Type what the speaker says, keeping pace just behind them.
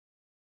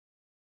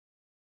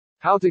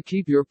How to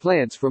keep your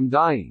plants from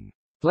dying.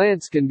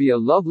 Plants can be a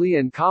lovely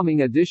and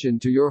calming addition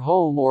to your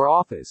home or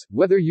office,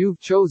 whether you've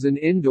chosen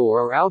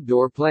indoor or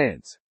outdoor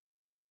plants.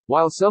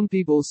 While some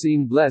people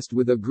seem blessed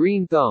with a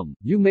green thumb,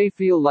 you may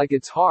feel like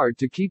it's hard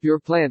to keep your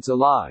plants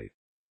alive.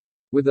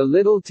 With a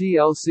little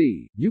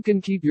TLC, you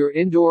can keep your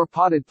indoor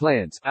potted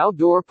plants,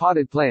 outdoor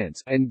potted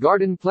plants, and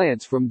garden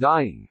plants from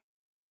dying.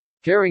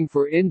 Caring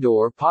for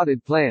indoor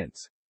potted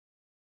plants.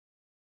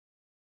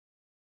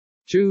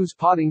 Choose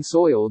potting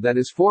soil that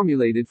is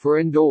formulated for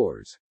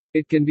indoors.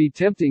 It can be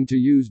tempting to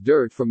use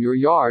dirt from your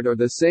yard or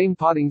the same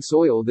potting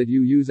soil that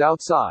you use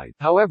outside.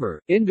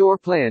 However, indoor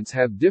plants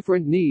have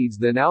different needs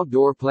than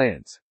outdoor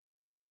plants.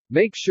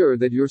 Make sure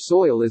that your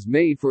soil is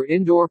made for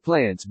indoor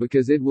plants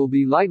because it will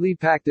be lightly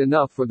packed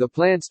enough for the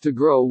plants to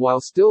grow while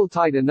still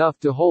tight enough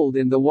to hold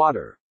in the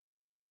water.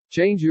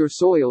 Change your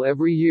soil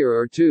every year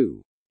or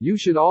two. You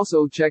should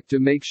also check to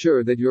make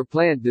sure that your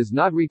plant does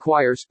not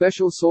require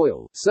special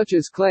soil, such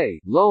as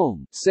clay,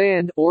 loam,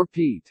 sand, or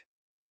peat.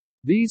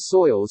 These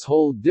soils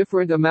hold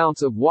different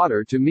amounts of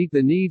water to meet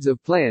the needs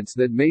of plants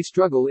that may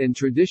struggle in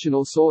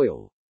traditional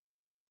soil.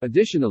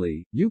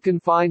 Additionally, you can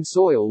find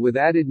soil with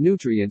added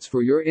nutrients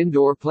for your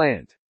indoor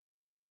plant.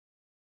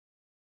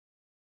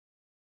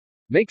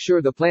 Make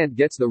sure the plant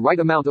gets the right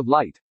amount of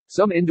light.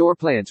 Some indoor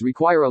plants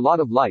require a lot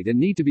of light and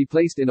need to be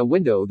placed in a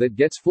window that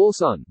gets full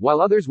sun, while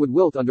others would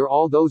wilt under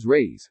all those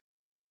rays.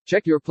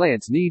 Check your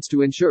plant's needs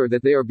to ensure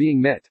that they are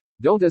being met.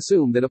 Don't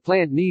assume that a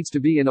plant needs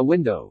to be in a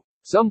window.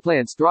 Some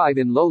plants thrive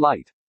in low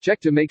light. Check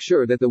to make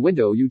sure that the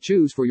window you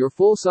choose for your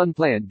full sun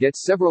plant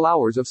gets several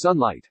hours of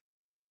sunlight.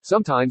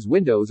 Sometimes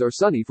windows are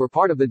sunny for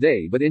part of the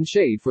day but in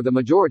shade for the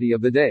majority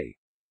of the day.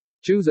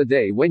 Choose a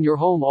day when you're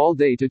home all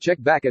day to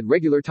check back at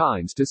regular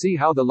times to see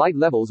how the light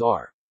levels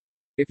are.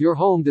 If your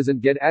home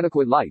doesn't get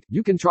adequate light,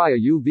 you can try a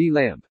UV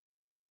lamp.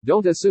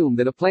 Don't assume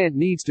that a plant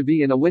needs to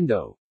be in a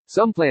window.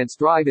 Some plants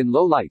thrive in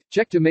low light.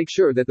 Check to make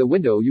sure that the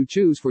window you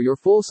choose for your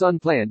full sun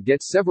plant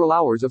gets several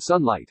hours of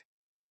sunlight.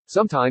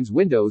 Sometimes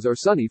windows are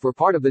sunny for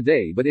part of the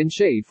day but in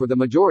shade for the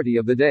majority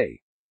of the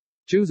day.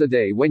 Choose a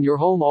day when you're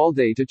home all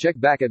day to check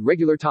back at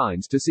regular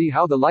times to see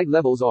how the light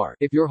levels are.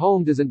 If your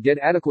home doesn't get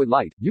adequate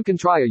light, you can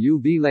try a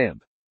UV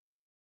lamp.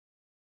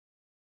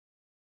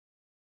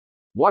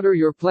 Water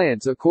your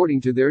plants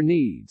according to their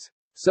needs.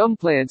 Some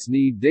plants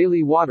need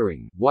daily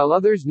watering, while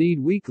others need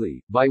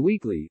weekly,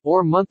 bi-weekly,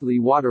 or monthly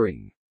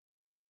watering.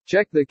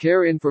 Check the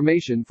care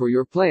information for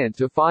your plant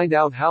to find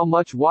out how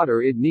much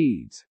water it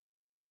needs.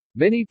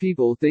 Many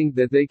people think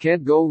that they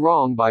can't go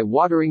wrong by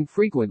watering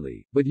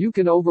frequently, but you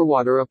can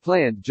overwater a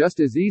plant just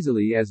as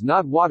easily as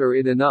not water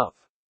it enough.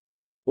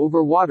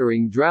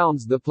 Overwatering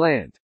drowns the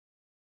plant.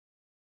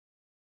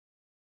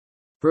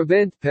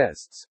 Prevent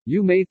pests.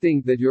 You may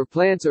think that your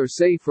plants are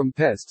safe from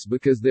pests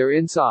because they're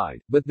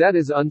inside, but that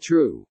is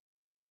untrue.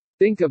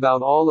 Think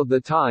about all of the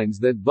times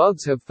that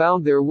bugs have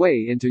found their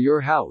way into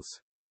your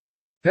house.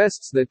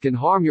 Pests that can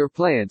harm your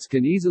plants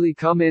can easily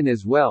come in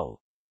as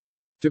well.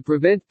 To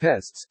prevent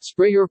pests,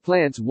 spray your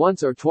plants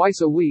once or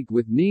twice a week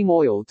with neem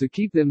oil to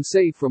keep them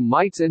safe from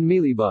mites and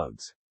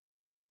mealybugs.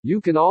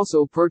 You can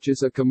also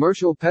purchase a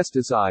commercial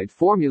pesticide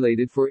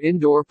formulated for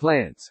indoor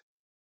plants.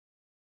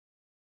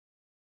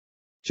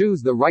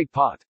 Choose the right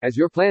pot. As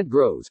your plant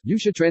grows, you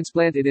should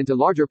transplant it into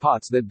larger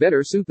pots that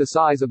better suit the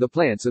size of the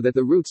plant so that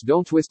the roots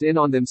don't twist in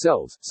on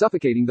themselves,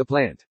 suffocating the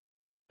plant.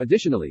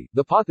 Additionally,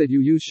 the pot that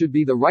you use should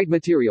be the right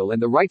material and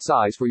the right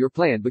size for your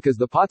plant because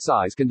the pot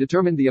size can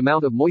determine the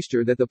amount of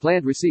moisture that the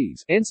plant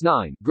receives. Ants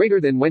 9. Greater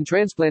than when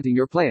transplanting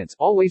your plants,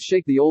 always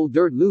shake the old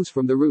dirt loose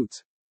from the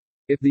roots.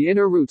 If the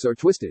inner roots are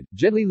twisted,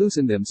 gently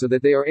loosen them so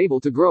that they are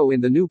able to grow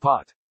in the new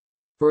pot.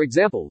 For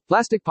example,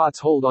 plastic pots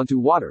hold onto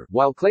water,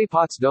 while clay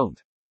pots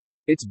don't.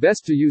 It's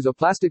best to use a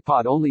plastic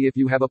pot only if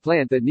you have a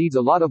plant that needs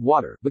a lot of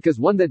water, because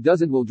one that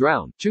doesn't will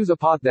drown. Choose a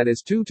pot that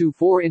is 2 to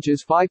 4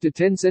 inches 5 to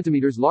 10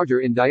 centimeters larger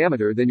in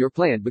diameter than your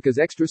plant because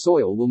extra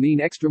soil will mean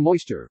extra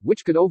moisture,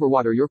 which could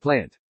overwater your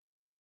plant.